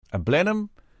A Blenheim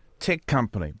tech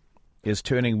company is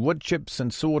turning wood chips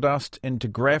and sawdust into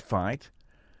graphite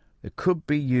that could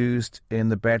be used in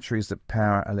the batteries that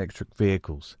power electric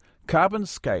vehicles.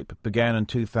 CarbonScape began in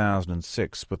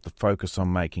 2006 with the focus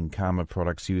on making carbon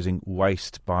products using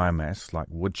waste biomass like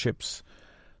wood chips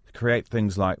to create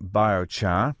things like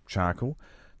biochar, charcoal,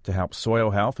 to help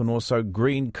soil health, and also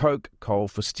green coke, coal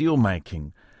for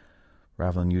steelmaking,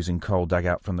 rather than using coal dug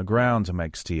out from the ground to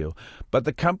make steel. But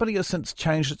the company has since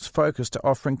changed its focus to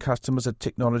offering customers a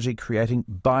technology creating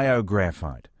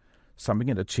biographite, something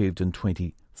it achieved in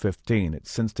 2015.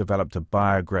 It's since developed a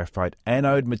biographite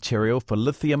anode material for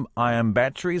lithium-ion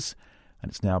batteries,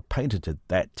 and it's now patented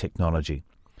that technology.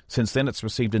 Since then, it's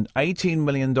received an $18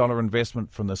 million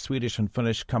investment from the Swedish and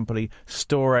Finnish company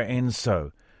Stora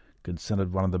Enso,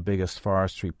 considered one of the biggest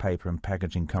forestry, paper and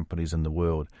packaging companies in the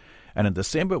world. And in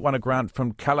December, it won a grant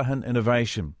from Callaghan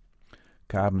Innovation.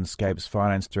 CarbonScape's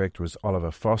finance director is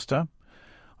Oliver Foster.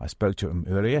 I spoke to him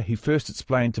earlier. He first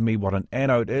explained to me what an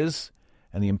anode is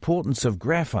and the importance of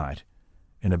graphite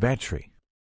in a battery.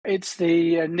 It's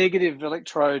the negative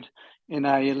electrode in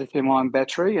a lithium-ion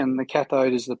battery, and the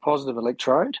cathode is the positive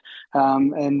electrode.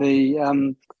 And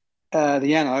the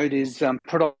anode is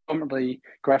predominantly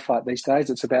graphite these days.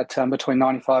 It's about between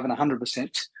 95 and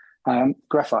 100%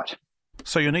 graphite.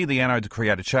 So you need the anode to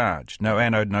create a charge. No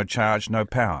anode, no charge, no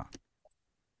power.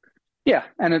 Yeah,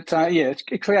 and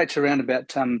it creates around about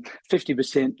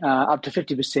 50%, up to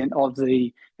 50% of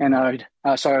the anode,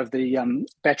 of the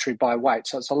battery by weight.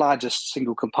 So it's the largest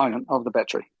single component of the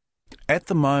battery. At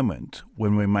the moment,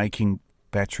 when we're making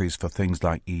batteries for things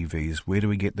like EVs, where do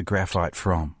we get the graphite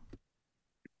from?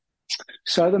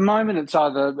 So at the moment, it's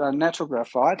either natural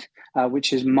graphite,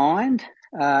 which is mined,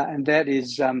 and that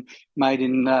is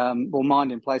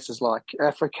mined in places like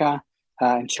Africa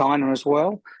and China as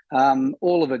well.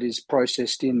 All of it is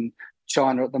processed in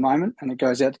China at the moment, and it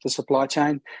goes out to the supply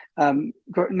chain.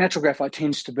 Natural graphite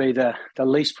tends to be the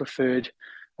least preferred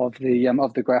of the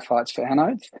graphites for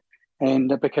anodes,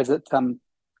 and because its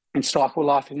cycle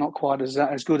life is not quite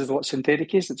as good as what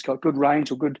synthetic is. It's got good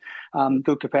range or good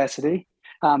capacity.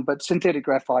 But synthetic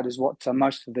graphite is what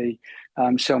most of the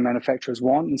cell manufacturers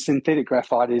want, and synthetic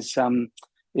graphite is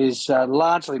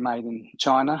largely made in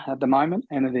China at the moment,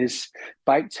 and it is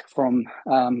baked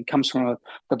comes from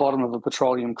the bottom of a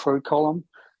petroleum crude column,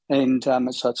 and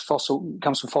so it's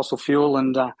comes from fossil fuel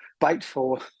and baked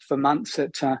for months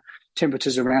at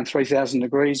temperatures around 3,000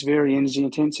 degrees, very energy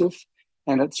intensive.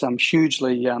 And it's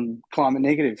hugely climate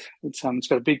negative. It's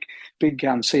got a big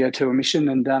CO2 emission,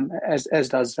 and as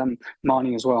does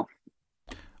mining as well.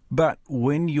 But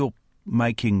when you're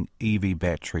making EV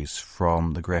batteries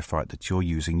from the graphite that you're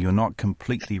using, you're not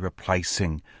completely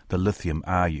replacing the lithium,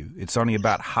 are you? It's only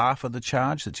about half of the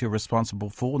charge that you're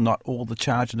responsible for, not all the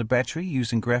charge in the battery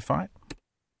using graphite?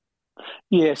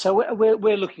 Yeah, so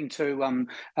we're looking to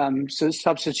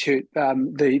substitute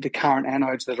the current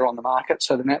anodes that are on the market,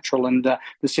 so the natural and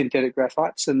the synthetic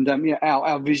graphites, and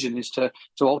our vision is to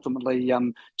ultimately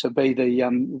to be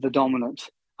the dominant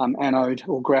anode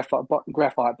or graphite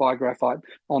biographite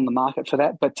on the market for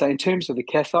that. But in terms of the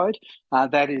cathode,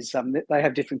 that is they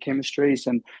have different chemistries,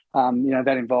 and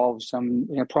that involves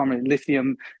primarily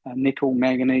lithium, nickel,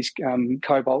 manganese,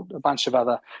 cobalt, a bunch of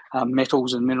other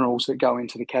metals and minerals that go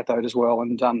into the cathode as well,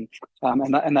 and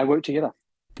they work together.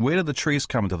 Where do the trees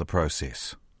come into the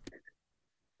process?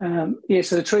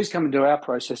 So the trees come into our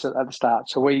process at the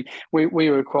start. So we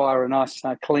require a nice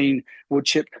clean wood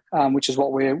chip, which is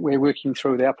what we're working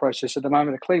through with our process at the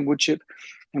moment. A clean wood chip,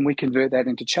 and we convert that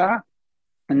into char,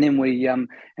 and then we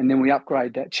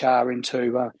upgrade that char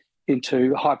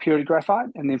into high purity graphite,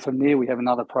 and then from there we have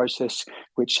another process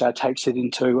which takes it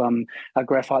into a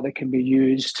graphite that can be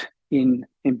used in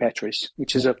batteries,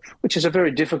 which is a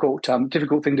very difficult thing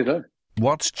to do.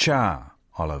 What's char,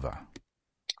 Oliver?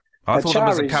 I thought it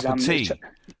was a cup of tea.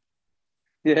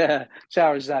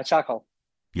 Char is charcoal.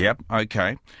 Yep,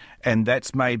 okay. And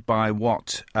that's made by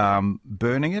what?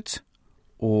 Burning it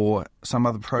or some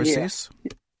other process?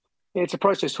 Yeah, it's a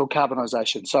process called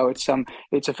carbonisation. So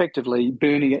it's effectively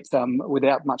burning it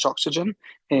without much oxygen,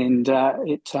 and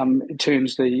it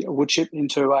turns the wood chip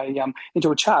into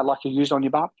a char like you use on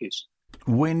your barbecues.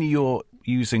 When you're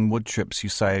using wood chips, you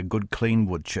say a good clean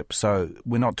wood chip. So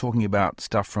we're not talking about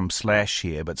stuff from slash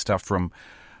here, but stuff from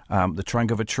the trunk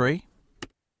of a tree?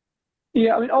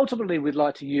 Yeah, I mean, ultimately we'd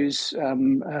like to use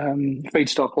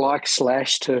feedstock like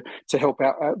slash to help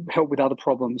with other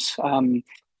problems.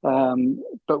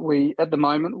 But at the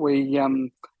moment we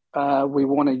we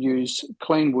want to use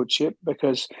clean wood chip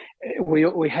because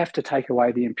we have to take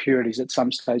away the impurities at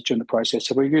some stage during the process.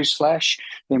 So we use slash,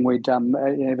 then we'd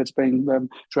if it's been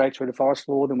dragged through the forest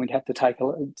floor, then we'd have to take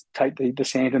the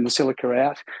sand and the silica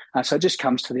out. So it just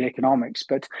comes to the economics.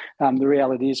 But the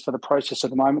reality is, for the process at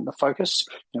the moment, the focus,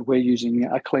 we're using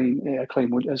a clean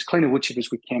wood, as clean a wood chip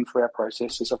as we can for our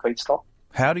process as a feedstock.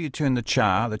 How do you turn the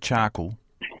charcoal,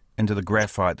 into the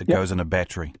graphite that goes in a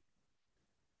battery?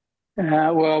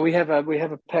 Well, we have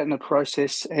a patented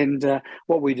process, and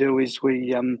what we do is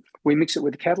we mix it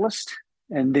with a catalyst,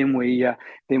 and then we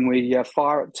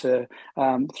fire it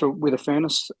through with a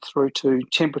furnace through to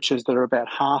temperatures that are about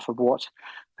half of what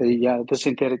the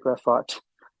synthetic graphite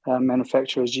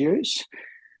manufacturers use.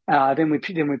 Then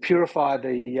we purify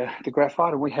the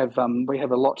graphite, and we have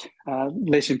a lot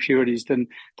less impurities than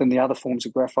the other forms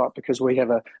of graphite, because we have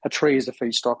a tree as a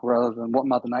feedstock rather than what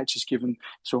Mother Nature's given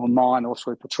through a mine or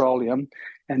through petroleum.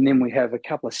 And then we have a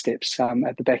couple of steps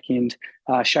at the back end,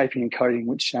 shaping and coating,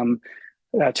 which turn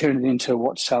it into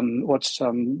what's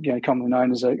commonly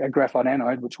known as a graphite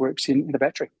anode, which works in the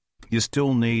battery. You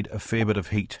still need a fair bit of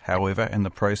heat, however, in the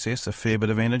process, a fair bit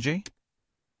of energy?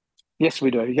 Yes,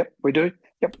 we do. Yep, we do.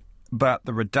 Yep. But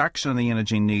the reduction in the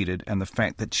energy needed and the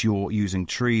fact that you're using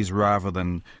trees rather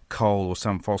than coal or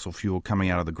some fossil fuel coming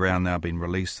out of the ground now being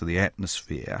released to the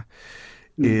atmosphere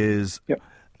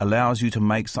allows you to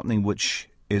make something which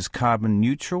is carbon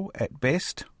neutral at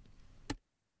best?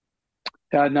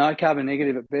 No, carbon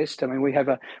negative at best. I mean, we have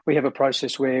a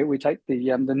process where we take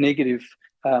the negative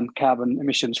carbon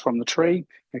emissions from the tree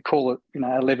and call it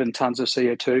 11 tonnes of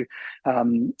CO2.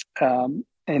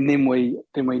 And then we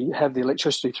have the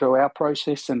electricity through our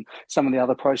process and some of the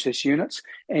other process units.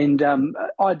 And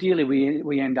ideally,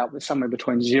 we end up with somewhere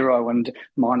between 0 and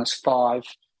 -5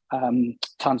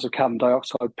 tonnes of carbon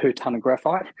dioxide per tonne of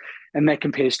graphite. And that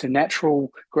compares to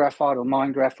natural graphite or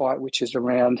mine graphite, which is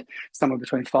around somewhere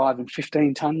between 5 and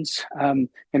 15 tonnes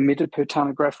emitted per tonne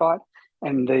of graphite.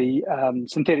 And the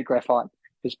synthetic graphite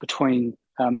is between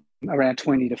around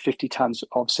 20 to 50 tonnes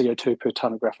of CO2 per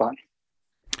tonne of graphite.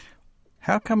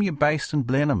 How come you're based in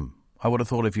Blenheim? I would have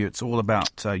thought if it's all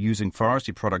about using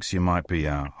forestry products, you might be,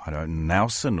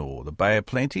 Nelson or the Bay of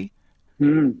Plenty.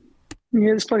 Yeah,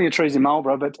 there's plenty of trees in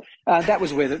Marlborough, but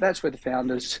that's where the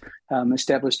founders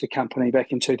established the company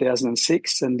back in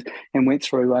 2006 and went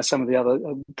through some of the other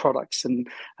products and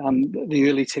the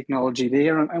early technology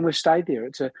there, and we've stayed there.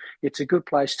 It's a good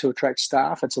place to attract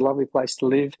staff. It's a lovely place to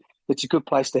live. It's a good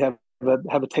place to have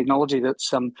a technology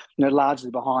that's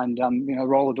largely behind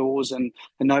roller doors and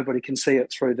nobody can see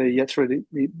it through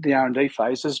the R&D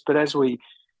phases. But as we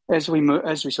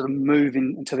sort of move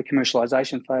into the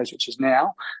commercialisation phase, which is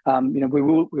now, we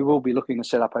will be looking to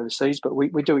set up overseas. But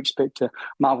we do expect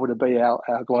Marlborough to be our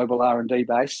global R&D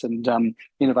base and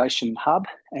innovation hub.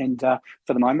 And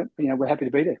for the moment, we're happy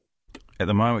to be there. At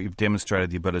the moment, you've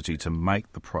demonstrated the ability to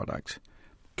make the product.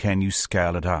 Can you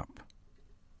scale it up?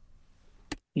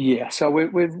 Yeah, so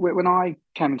when I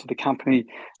came into the company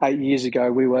 8 years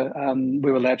ago, we were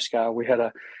lab scale. We had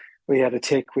a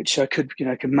tech which could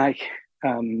make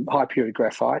high purity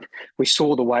graphite. We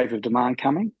saw the wave of demand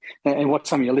coming, and what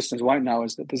some of your listeners won't know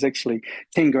is that there's actually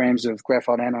 10 grams of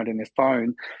graphite anode in their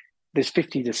phone. There's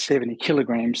 50 to 70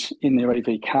 kilograms in their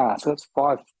EV car, so that's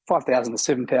 5,000 to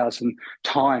 7,000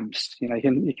 times.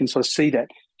 You can sort of see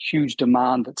that huge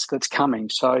demand that's coming.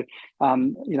 So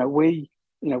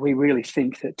we really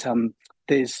think that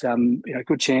there's a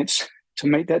good chance to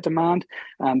meet that demand.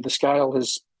 The scale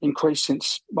has increased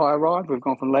since I arrived. We've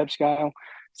gone from lab scale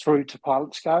through to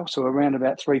pilot scale, so around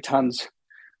about 3 tonnes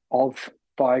of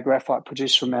biographite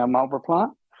produced from our Marlborough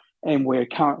plant, and we're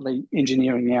currently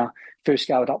engineering our first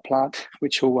scaled-up plant,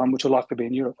 which will likely be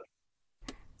in Europe.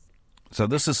 So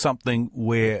this is something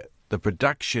where the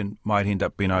production might end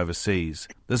up being overseas.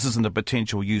 This isn't a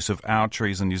potential use of our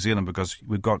trees in New Zealand because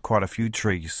we've got quite a few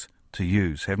trees to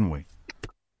use, haven't we?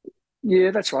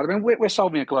 Yeah, that's right. I mean, we're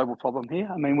solving a global problem here.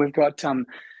 I mean, we've got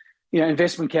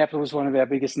investment capital is one of our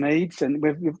biggest needs, and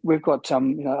we've got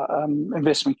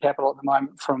investment capital at the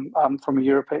moment from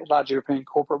a large European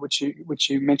corporate, which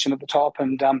you mentioned at the top,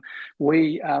 and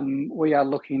we are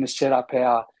looking to set up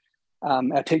our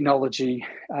technology.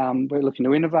 We're looking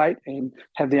to innovate and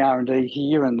have the R&D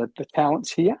here and the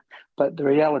talents here. But the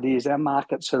reality is our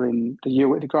markets are in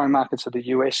the growing markets of the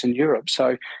US and Europe.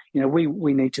 So,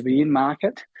 we need to be in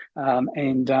market,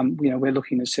 and we're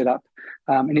looking to set up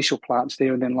initial plants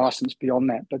there and then license beyond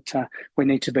that. But we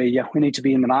need to be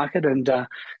in the market, and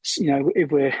if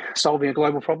we're solving a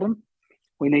global problem,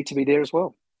 we need to be there as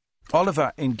well.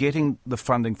 Oliver, in getting the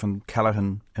funding from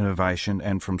Callaghan Innovation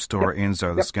and from Stora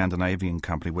Enso, the Scandinavian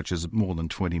company, which is more than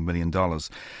 $20 million,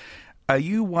 are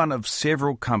you one of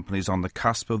several companies on the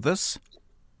cusp of this?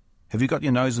 Have you got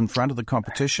your nose in front of the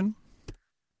competition?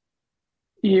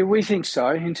 Yeah, we think so.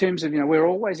 In terms of, we're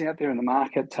always out there in the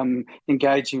market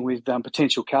engaging with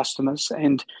potential customers,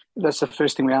 and that's the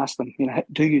first thing we ask them.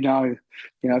 Do you know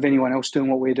of anyone else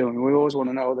doing what we're doing? We always want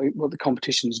to know what the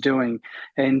competition's doing,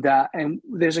 and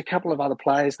there's a couple of other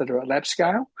players that are at lab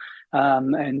scale,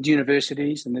 and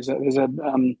universities, and there's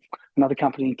another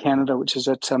company in Canada which is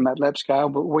at lab scale.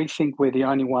 But we think we're the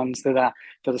only ones that are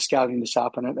scaling this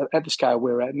up, and at the scale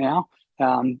we're at now.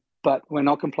 But we're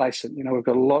not complacent. We've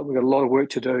got a lot of work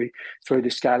to do through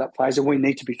this scale-up phase, and we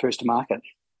need to be first to market.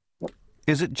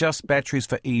 Is it just batteries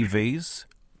for EVs,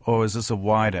 or is this a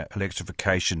wider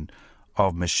electrification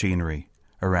of machinery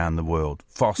around the world?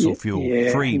 Fossil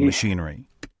fuel-free machinery.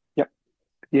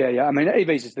 Yeah. I mean,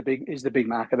 EVs is the big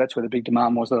market. That's where the big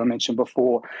demand was that I mentioned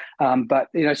before. But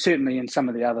certainly in some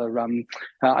of the other,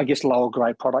 lower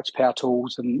grade products, power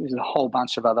tools, and there's a whole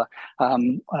bunch of other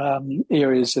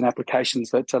areas and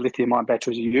applications that lithium-ion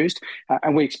batteries are used,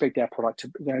 and we expect our product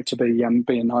to be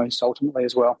in those ultimately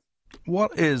as well.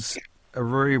 What at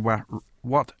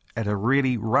a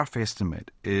really rough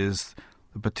estimate is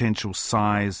the potential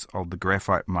size of the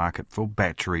graphite market for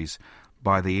batteries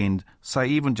by the end, say,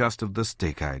 even just of this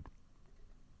decade?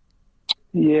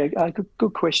 Yeah,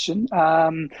 good question. By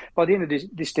the end of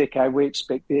this decade, we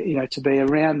expect to be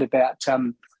around about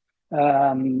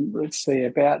let's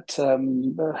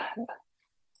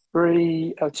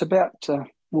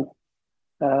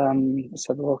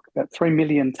have a look. About 3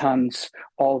 million tonnes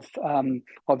of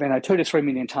anode, 2 to 3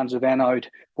 million tonnes of anode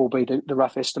will be the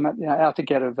rough estimate. I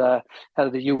think out of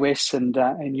the US and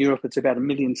Europe, it's about 1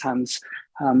 million tonnes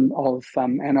of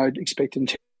anode expected in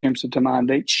terms of demand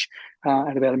each,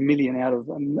 and about 1 million out of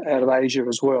Asia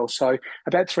as well. So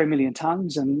about 3 million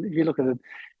tonnes, and if you look at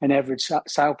an average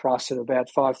sale price at about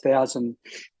 $5,000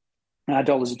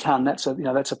 a tonne, that's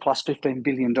a plus $15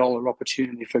 billion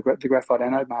opportunity for the graphite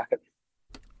anode market.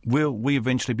 Will we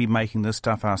eventually be making this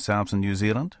stuff ourselves in New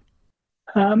Zealand?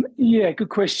 Yeah, good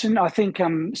question. I think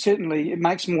certainly it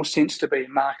makes more sense to be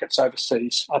in markets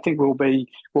overseas. I think we'll be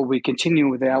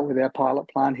continuing with our pilot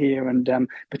plant here, and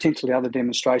potentially other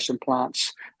demonstration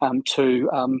plants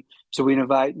to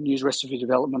innovate and use recipe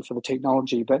development for the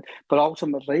technology. But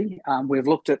ultimately, we've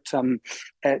looked at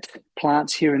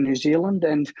plants here in New Zealand,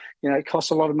 and it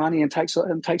costs a lot of money and takes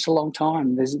a long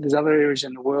time. There's other areas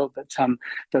in the world that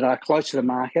are close to the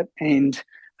market, and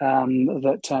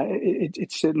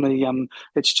it's certainly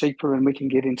it's cheaper, and we can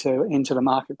get into the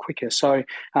market quicker. So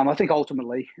I think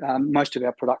ultimately most of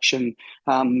our production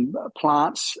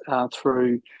plants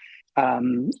through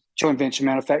joint venture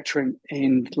manufacturing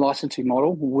and licensing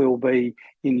model will be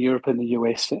in Europe and the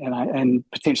US and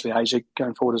potentially Asia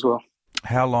going forward as well.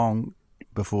 How long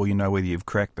before you know whether you've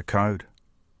cracked the code?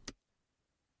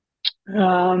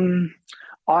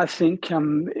 I think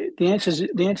the answer's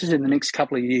in the next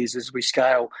couple of years as we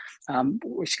scale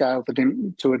to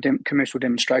a commercial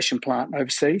demonstration plant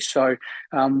overseas. So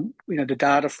the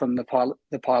data from the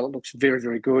pilot looks very,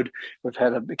 very good. We've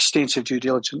had an extensive due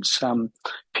diligence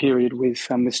period with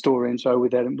Stora Enso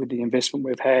with the investment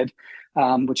we've had,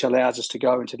 which allows us to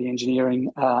go into the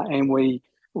engineering, and we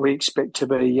expect to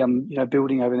be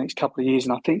building over the next couple of years.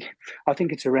 And I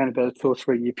think it's around about a 2 or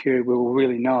 3 year period where we'll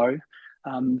really know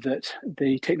that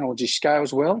the technology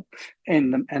scales well,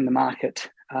 and the market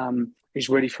is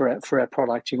ready for our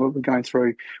product. What we're going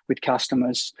through with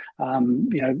customers,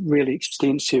 really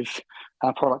extensive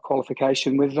product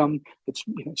qualification with them. It's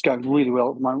going really well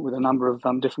at the moment with a number of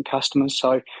different customers.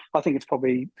 So I think it's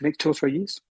probably the next 2 or 3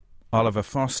 years. Oliver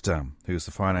Foster, who's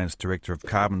the finance director of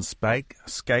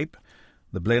CarbonScape,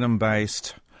 the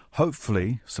Blenheim-based,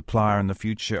 hopefully, supplier in the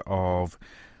future of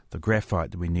the graphite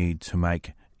that we need to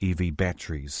make EV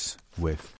batteries with.